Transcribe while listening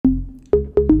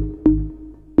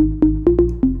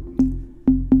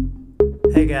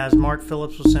Hey guys, Mark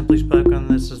Phillips with Simply Spoken.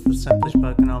 This is the Simply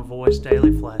Spoken on Voice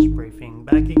Daily Flash Briefing.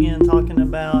 Back again talking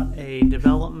about a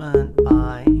development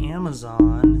by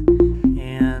Amazon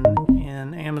and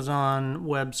in Amazon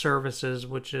Web Services,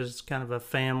 which is kind of a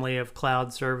family of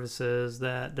cloud services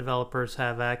that developers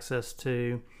have access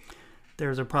to.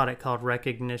 There's a product called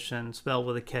Rekognition, spelled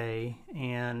with a K,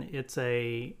 and it's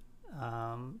it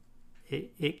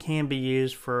can be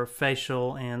used for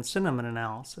facial and sentiment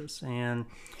analysis. And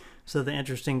so the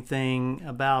interesting thing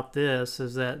about this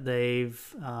is that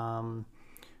they've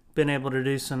been able to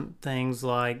do some things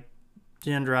like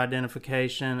gender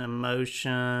identification,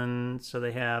 emotion. So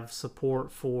they have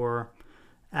support for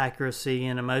accuracy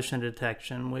and emotion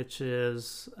detection, which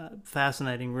is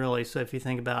fascinating, really. So if you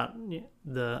think about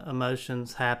the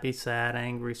emotions, happy, sad,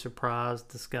 angry, surprised,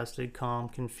 disgusted, calm,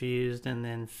 confused, and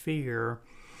then fear,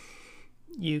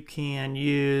 you can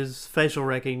use facial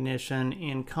recognition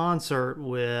in concert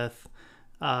with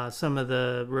some of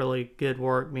the really good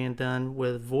work being done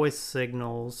with voice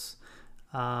signals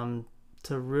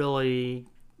to really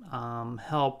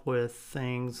help with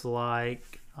things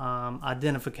like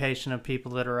identification of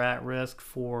people that are at risk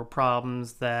for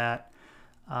problems that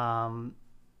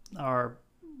are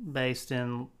based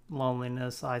in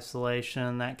loneliness,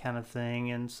 isolation, that kind of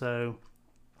thing. And so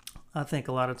I think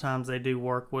a lot of times they do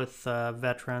work with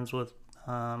veterans with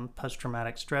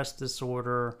post-traumatic stress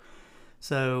disorder.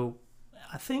 So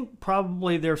I think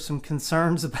probably there's some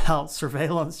concerns about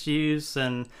surveillance use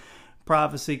and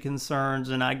privacy concerns,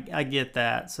 and I get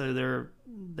that. So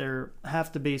there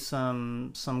have to be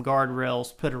some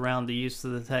guardrails put around the use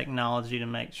of the technology to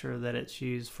make sure that it's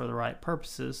used for the right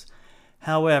purposes.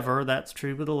 However, that's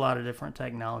true with a lot of different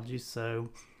technologies. So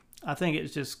I think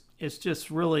it's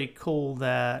just really cool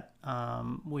that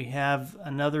we have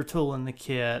another tool in the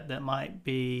kit that might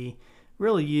be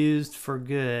really used for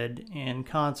good in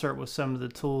concert with some of the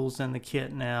tools in the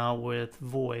kit now with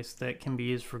voice that can be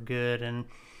used for good. And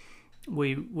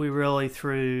we really,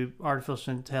 through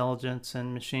artificial intelligence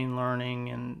and machine learning,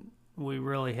 and we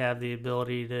really have the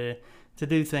ability to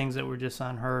do things that were just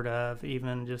unheard of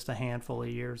even just a handful of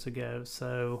years ago.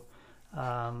 So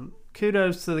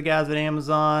kudos to the guys at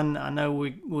Amazon. I know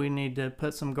we need to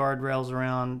put some guardrails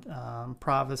around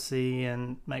privacy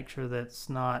and make sure that's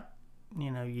not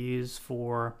used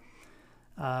for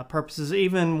purposes,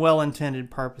 even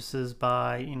well-intended purposes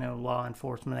by law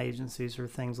enforcement agencies or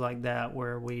things like that,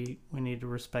 where we need to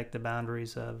respect the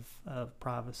boundaries of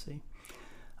privacy.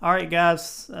 All right,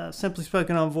 guys, Simply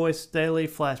Spoken on Voice Daily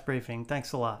Flash Briefing.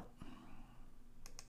 Thanks a lot.